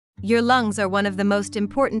Your lungs are one of the most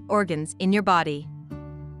important organs in your body.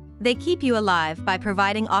 They keep you alive by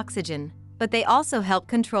providing oxygen, but they also help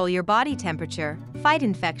control your body temperature, fight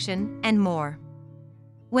infection, and more.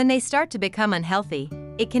 When they start to become unhealthy,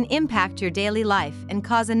 it can impact your daily life and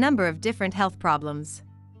cause a number of different health problems.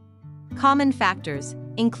 Common factors,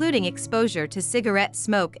 including exposure to cigarette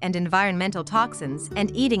smoke and environmental toxins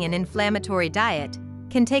and eating an inflammatory diet,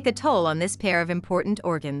 can take a toll on this pair of important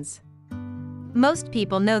organs. Most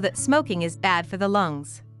people know that smoking is bad for the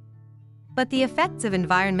lungs. But the effects of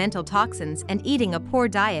environmental toxins and eating a poor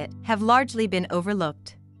diet have largely been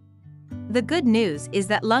overlooked. The good news is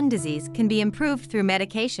that lung disease can be improved through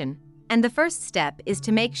medication, and the first step is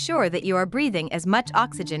to make sure that you are breathing as much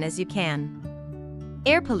oxygen as you can.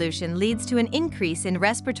 Air pollution leads to an increase in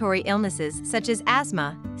respiratory illnesses such as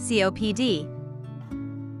asthma, COPD,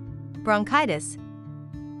 bronchitis,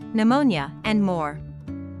 pneumonia, and more.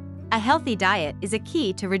 A healthy diet is a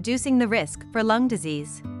key to reducing the risk for lung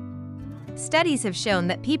disease. Studies have shown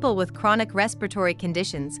that people with chronic respiratory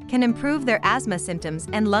conditions can improve their asthma symptoms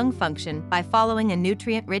and lung function by following a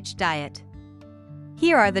nutrient-rich diet.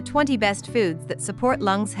 Here are the 20 best foods that support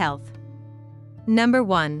lungs health. Number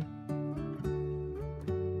 1.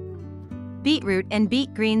 Beetroot and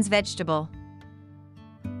beet greens vegetable.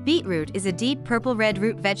 Beetroot is a deep purple-red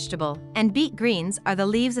root vegetable, and beet greens are the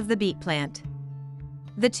leaves of the beet plant.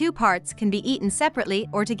 The two parts can be eaten separately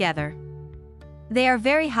or together. They are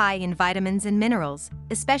very high in vitamins and minerals,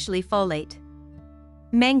 especially folate,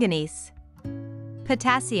 manganese,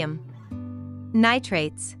 potassium,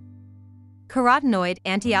 nitrates, carotenoid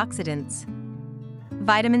antioxidants,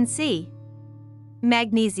 vitamin C,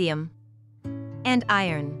 magnesium, and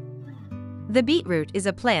iron. The beetroot is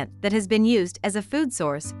a plant that has been used as a food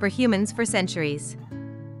source for humans for centuries.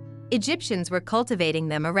 Egyptians were cultivating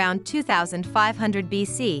them around 2500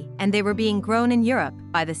 BC, and they were being grown in Europe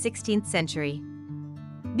by the 16th century.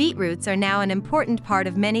 Beetroots are now an important part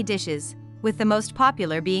of many dishes, with the most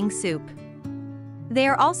popular being soup. They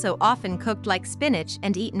are also often cooked like spinach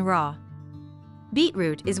and eaten raw.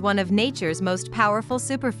 Beetroot is one of nature's most powerful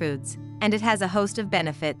superfoods, and it has a host of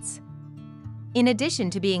benefits. In addition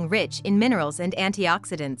to being rich in minerals and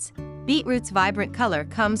antioxidants, beetroot's vibrant color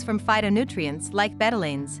comes from phytonutrients like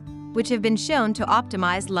betalains, which have been shown to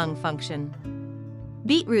optimize lung function.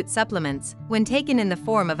 Beetroot supplements, when taken in the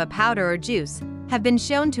form of a powder or juice, have been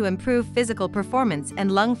shown to improve physical performance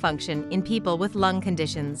and lung function in people with lung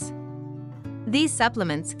conditions. These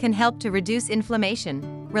supplements can help to reduce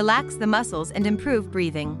inflammation, relax the muscles, and improve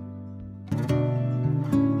breathing.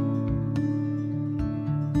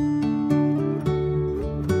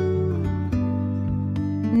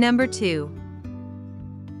 Number 2.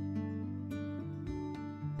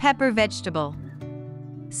 Pepper vegetable.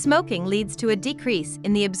 Smoking leads to a decrease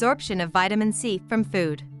in the absorption of vitamin C from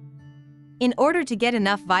food. In order to get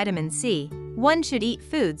enough vitamin C, one should eat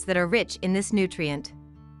foods that are rich in this nutrient.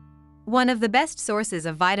 One of the best sources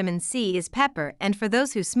of vitamin C is pepper, and for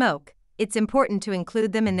those who smoke, it's important to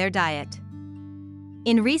include them in their diet.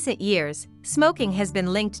 In recent years, smoking has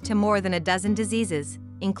been linked to more than a dozen diseases,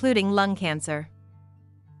 including lung cancer.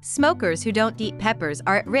 Smokers who don't eat peppers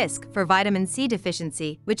are at risk for vitamin C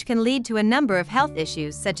deficiency, which can lead to a number of health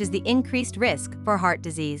issues such as the increased risk for heart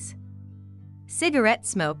disease. Cigarette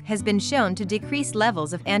smoke has been shown to decrease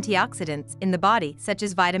levels of antioxidants in the body such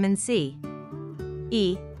as vitamin C,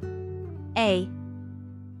 E, A,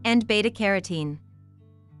 and beta-carotene.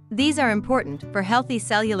 These are important for healthy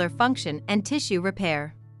cellular function and tissue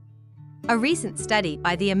repair. A recent study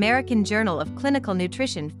by the American Journal of Clinical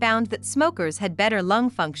Nutrition found that smokers had better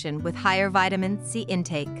lung function with higher vitamin C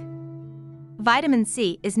intake. Vitamin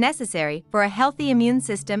C is necessary for a healthy immune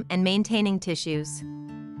system and maintaining tissues.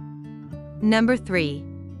 Number 3.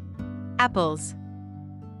 Apples.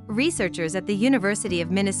 Researchers at the University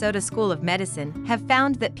of Minnesota School of Medicine have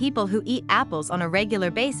found that people who eat apples on a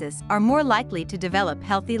regular basis are more likely to develop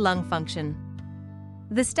healthy lung function.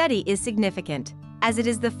 The study is significant, as it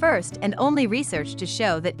is the first and only research to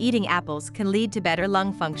show that eating apples can lead to better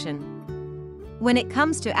lung function. When it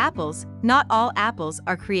comes to apples, not all apples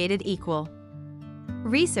are created equal.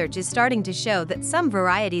 Research is starting to show that some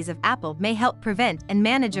varieties of apple may help prevent and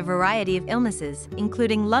manage a variety of illnesses,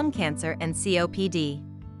 including lung cancer and COPD.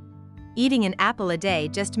 Eating an apple a day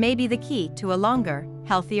just may be the key to a longer,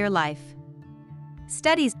 healthier life.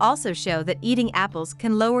 Studies also show that eating apples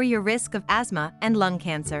can lower your risk of asthma and lung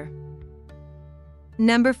cancer.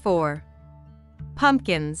 Number 4.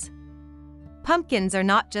 Pumpkins. Pumpkins are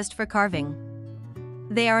not just for carving.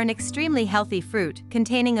 They are an extremely healthy fruit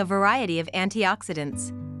containing a variety of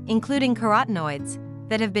antioxidants, including carotenoids,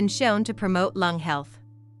 that have been shown to promote lung health.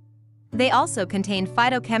 They also contain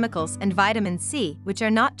phytochemicals and vitamin C, which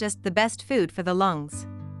are not just the best food for the lungs,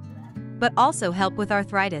 but also help with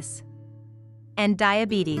arthritis and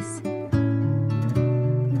diabetes.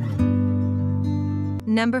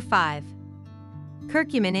 Number 5.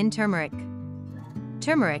 Curcumin in turmeric.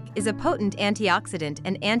 Turmeric is a potent antioxidant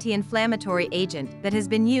and anti-inflammatory agent that has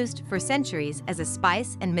been used for centuries as a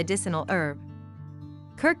spice and medicinal herb.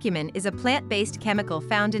 Curcumin is a plant-based chemical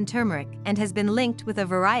found in turmeric and has been linked with a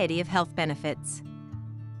variety of health benefits.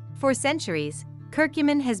 For centuries,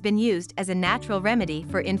 curcumin has been used as a natural remedy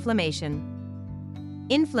for inflammation.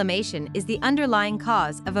 Inflammation is the underlying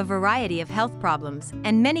cause of a variety of health problems,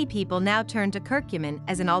 and many people now turn to curcumin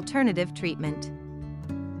as an alternative treatment.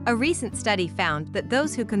 A recent study found that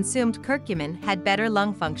those who consumed curcumin had better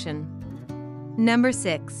lung function. Number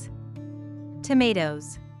 6.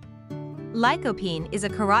 Tomatoes. Lycopene is a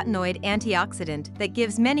carotenoid antioxidant that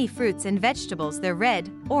gives many fruits and vegetables their red,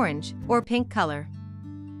 orange, or pink color.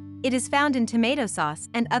 It is found in tomato sauce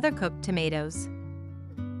and other cooked tomatoes.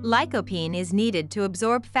 Lycopene is needed to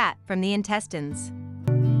absorb fat from the intestines.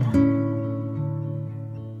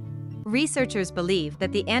 Researchers believe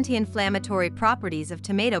that the anti-inflammatory properties of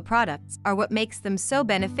tomato products are what makes them so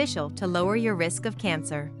beneficial to lower your risk of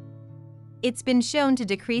cancer. It's been shown to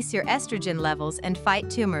decrease your estrogen levels and fight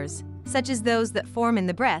tumors, such as those that form in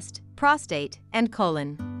the breast, prostate, and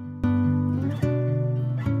colon.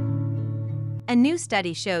 A new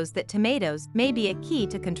study shows that tomatoes may be a key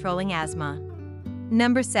to controlling asthma.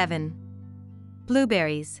 Number 7.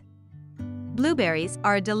 Blueberries. Blueberries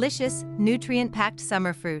are a delicious, nutrient-packed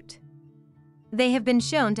summer fruit. They have been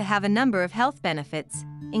shown to have a number of health benefits,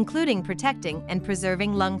 including protecting and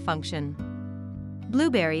preserving lung function.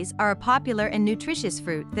 Blueberries are a popular and nutritious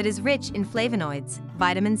fruit that is rich in flavonoids,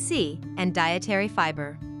 vitamin C, and dietary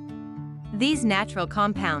fiber. These natural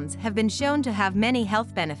compounds have been shown to have many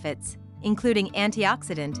health benefits, including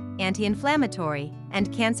antioxidant, anti-inflammatory,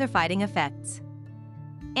 and cancer-fighting effects.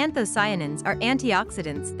 Anthocyanins are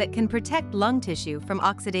antioxidants that can protect lung tissue from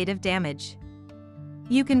oxidative damage.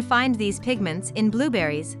 You can find these pigments in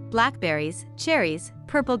blueberries, blackberries, cherries,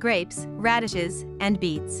 purple grapes, radishes, and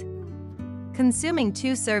beets. Consuming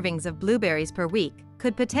 2 servings of blueberries per week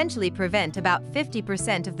could potentially prevent about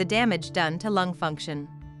 50% of the damage done to lung function.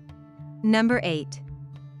 Number 8.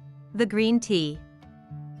 The green tea.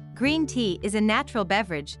 Green tea is a natural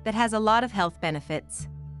beverage that has a lot of health benefits.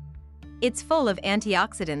 It's full of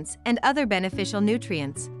antioxidants and other beneficial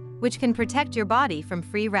nutrients, which can protect your body from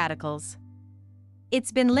free radicals.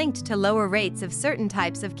 It's been linked to lower rates of certain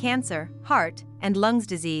types of cancer, heart and lungs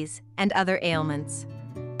disease, and other ailments.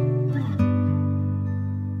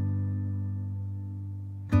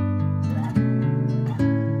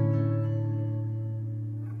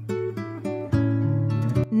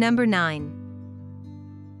 Number 9.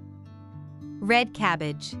 Red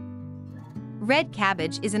cabbage. Red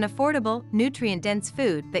cabbage is an affordable, nutrient-dense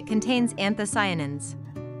food that contains anthocyanins.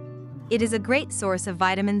 It is a great source of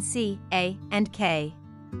vitamin C, A, and K.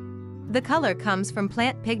 The color comes from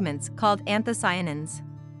plant pigments called anthocyanins.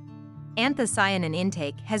 Anthocyanin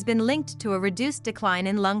intake has been linked to a reduced decline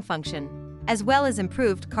in lung function, as well as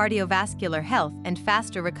improved cardiovascular health and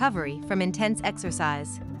faster recovery from intense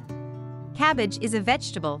exercise. Cabbage is a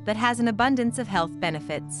vegetable that has an abundance of health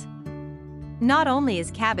benefits. Not only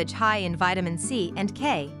is cabbage high in vitamin C and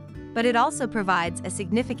K, but it also provides a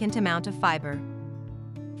significant amount of fiber.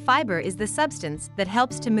 Fiber is the substance that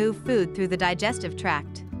helps to move food through the digestive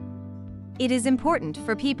tract. It is important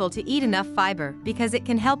for people to eat enough fiber because it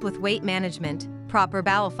can help with weight management, proper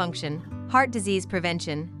bowel function, heart disease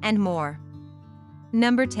prevention, and more.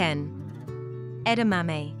 Number 10.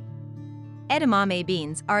 Edamame. Edamame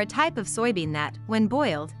beans are a type of soybean that, when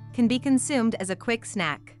boiled, can be consumed as a quick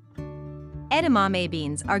snack. Edamame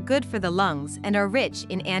beans are good for the lungs and are rich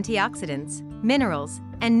in antioxidants, minerals,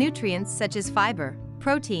 and nutrients such as fiber,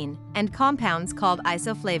 protein, and compounds called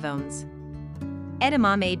isoflavones.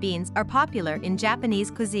 Edamame beans are popular in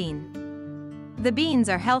Japanese cuisine. The beans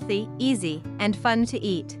are healthy, easy, and fun to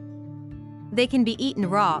eat. They can be eaten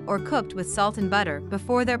raw or cooked with salt and butter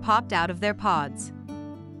before they're popped out of their pods.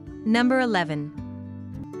 Number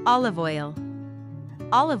 11. Olive oil.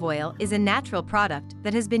 Olive oil is a natural product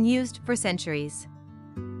that has been used for centuries.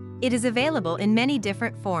 It is available in many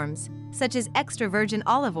different forms, such as extra virgin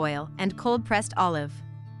olive oil and cold-pressed olive.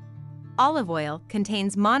 Olive oil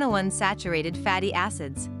contains monounsaturated fatty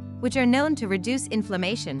acids, which are known to reduce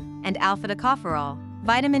inflammation, and alpha-tocopherol,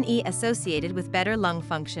 vitamin E associated with better lung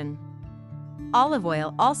function. Olive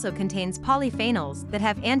oil also contains polyphenols that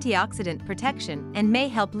have antioxidant protection and may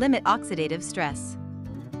help limit oxidative stress.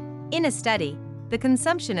 In a study, the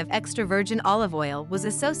consumption of extra virgin olive oil was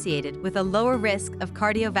associated with a lower risk of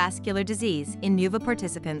cardiovascular disease in NUVA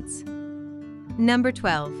participants. Number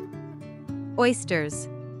 12. Oysters.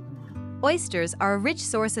 Oysters are a rich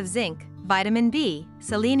source of zinc, vitamin B,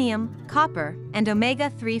 selenium, copper, and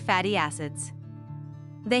omega-3 fatty acids.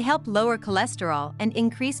 They help lower cholesterol and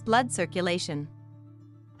increase blood circulation.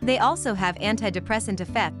 They also have antidepressant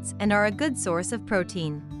effects and are a good source of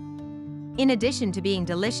protein. In addition to being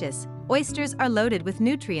delicious, oysters are loaded with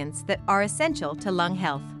nutrients that are essential to lung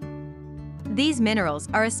health. These minerals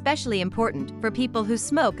are especially important for people who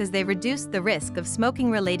smoke as they reduce the risk of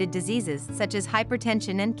smoking-related diseases such as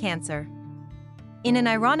hypertension and cancer. In an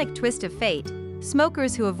ironic twist of fate,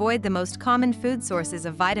 smokers who avoid the most common food sources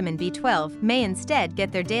of vitamin B12 may instead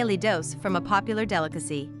get their daily dose from a popular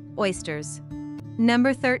delicacy, oysters.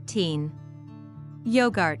 Number 13.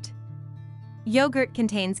 Yogurt. Yogurt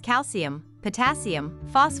contains calcium, potassium,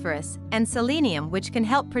 phosphorus, and selenium, which can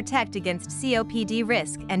help protect against COPD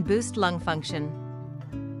risk and boost lung function.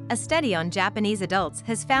 A study on Japanese adults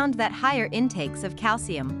has found that higher intakes of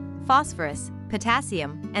calcium, phosphorus,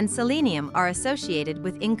 potassium, and selenium are associated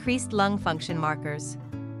with increased lung function markers.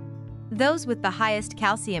 Those with the highest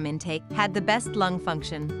calcium intake had the best lung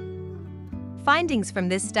function. Findings from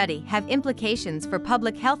this study have implications for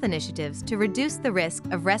public health initiatives to reduce the risk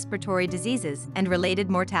of respiratory diseases and related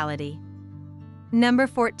mortality. Number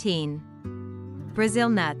 14. Brazil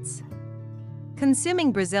nuts.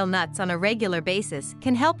 Consuming Brazil nuts on a regular basis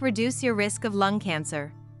can help reduce your risk of lung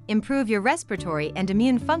cancer, improve your respiratory and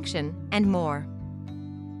immune function, and more.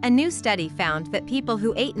 A new study found that people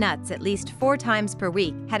who ate nuts at least 4 times per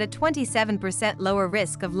week had a 27% lower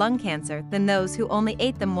risk of lung cancer than those who only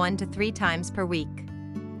ate them 1 to 3 times per week.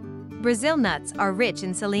 Brazil nuts are rich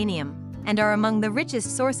in selenium and are among the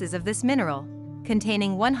richest sources of this mineral,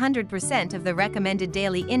 containing 100% of the recommended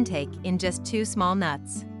daily intake in just 2 small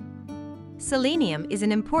nuts. Selenium is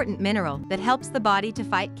an important mineral that helps the body to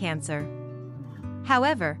fight cancer.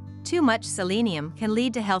 However, too much selenium can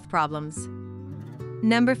lead to health problems.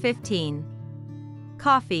 Number 15.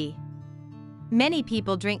 Coffee. Many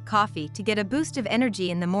people drink coffee to get a boost of energy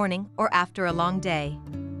in the morning or after a long day.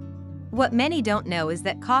 What many don't know is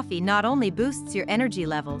that coffee not only boosts your energy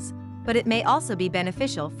levels, but it may also be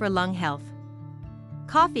beneficial for lung health.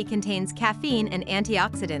 Coffee contains caffeine and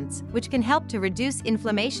antioxidants, which can help to reduce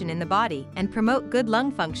inflammation in the body and promote good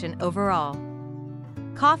lung function overall.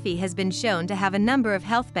 Coffee has been shown to have a number of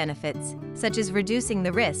health benefits, such as reducing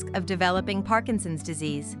the risk of developing Parkinson's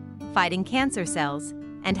disease, fighting cancer cells,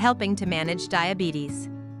 and helping to manage diabetes.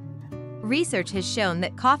 Research has shown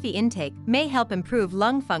that coffee intake may help improve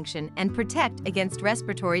lung function and protect against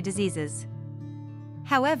respiratory diseases.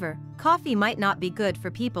 However, coffee might not be good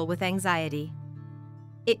for people with anxiety.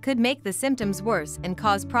 It could make the symptoms worse and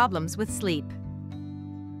cause problems with sleep.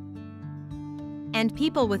 And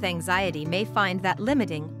people with anxiety may find that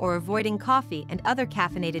limiting or avoiding coffee and other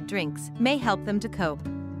caffeinated drinks may help them to cope.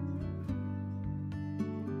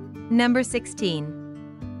 Number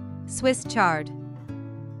 16. Swiss chard.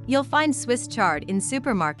 You'll find Swiss chard in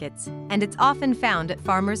supermarkets, and it's often found at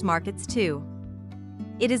farmers' markets too.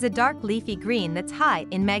 It is a dark leafy green that's high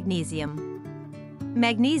in magnesium.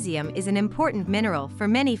 Magnesium is an important mineral for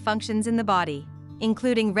many functions in the body,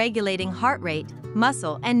 including regulating heart rate,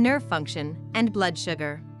 muscle and nerve function, and blood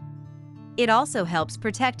sugar. It also helps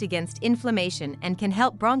protect against inflammation and can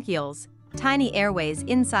help bronchioles, tiny airways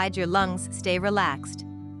inside your lungs, stay relaxed,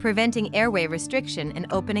 preventing airway restriction and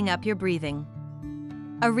opening up your breathing.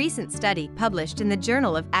 A recent study published in the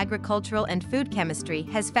Journal of Agricultural and Food Chemistry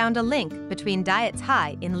has found a link between diets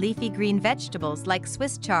high in leafy green vegetables like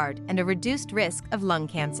Swiss chard and a reduced risk of lung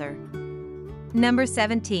cancer. Number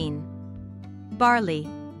 17. Barley.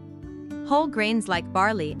 Whole grains like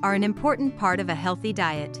barley are an important part of a healthy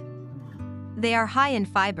diet. They are high in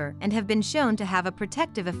fiber and have been shown to have a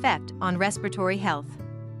protective effect on respiratory health.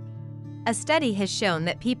 A study has shown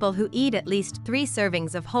that people who eat at least 3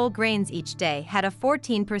 servings of whole grains each day had a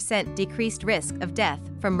 14% decreased risk of death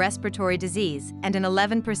from respiratory disease and an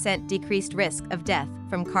 11% decreased risk of death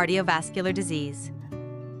from cardiovascular disease.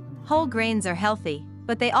 Whole grains are healthy,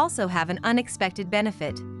 but they also have an unexpected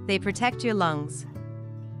benefit: they protect your lungs.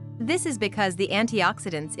 This is because the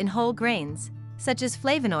antioxidants in whole grains, such as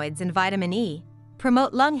flavonoids and vitamin E,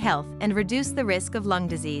 promote lung health and reduce the risk of lung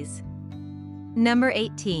disease. Number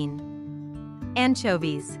 18.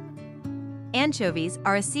 Anchovies. Anchovies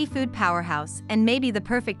are a seafood powerhouse and may be the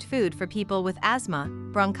perfect food for people with asthma,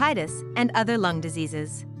 bronchitis, and other lung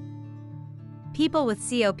diseases. People with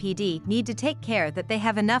COPD need to take care that they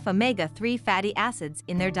have enough omega-3 fatty acids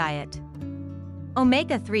in their diet.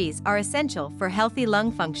 Omega-3s are essential for healthy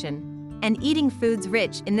lung function, and eating foods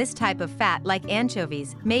rich in this type of fat like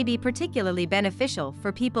anchovies may be particularly beneficial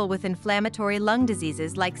for people with inflammatory lung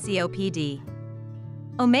diseases like COPD.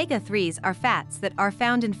 Omega-3s are fats that are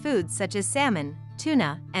found in foods such as salmon,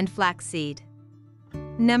 tuna, and flaxseed.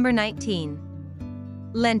 Number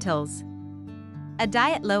 19. Lentils. A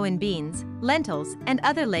diet low in beans, lentils, and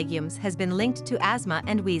other legumes has been linked to asthma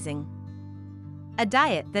and wheezing. A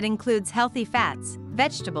diet that includes healthy fats,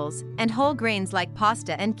 vegetables, and whole grains like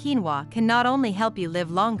pasta and quinoa can not only help you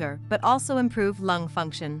live longer but also improve lung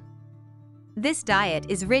function. This diet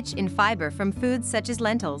is rich in fiber from foods such as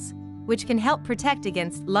lentils, which can help protect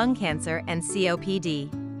against lung cancer and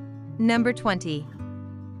COPD. Number 20.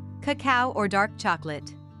 Cacao or dark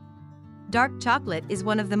chocolate. Dark chocolate is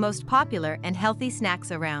one of the most popular and healthy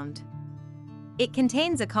snacks around. It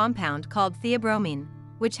contains a compound called theobromine,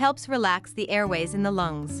 which helps relax the airways in the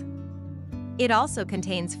lungs. It also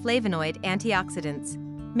contains flavonoid antioxidants,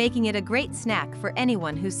 making it a great snack for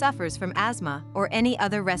anyone who suffers from asthma or any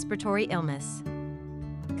other respiratory illness.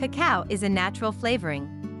 Cacao is a natural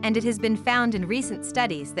flavoring, and it has been found in recent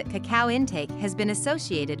studies that cacao intake has been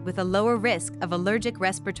associated with a lower risk of allergic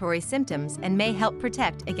respiratory symptoms and may help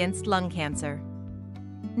protect against lung cancer.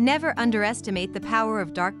 Never underestimate the power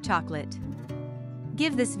of dark chocolate.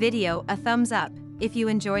 Give this video a thumbs up if you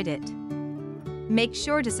enjoyed it. Make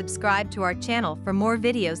sure to subscribe to our channel for more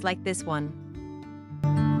videos like this one.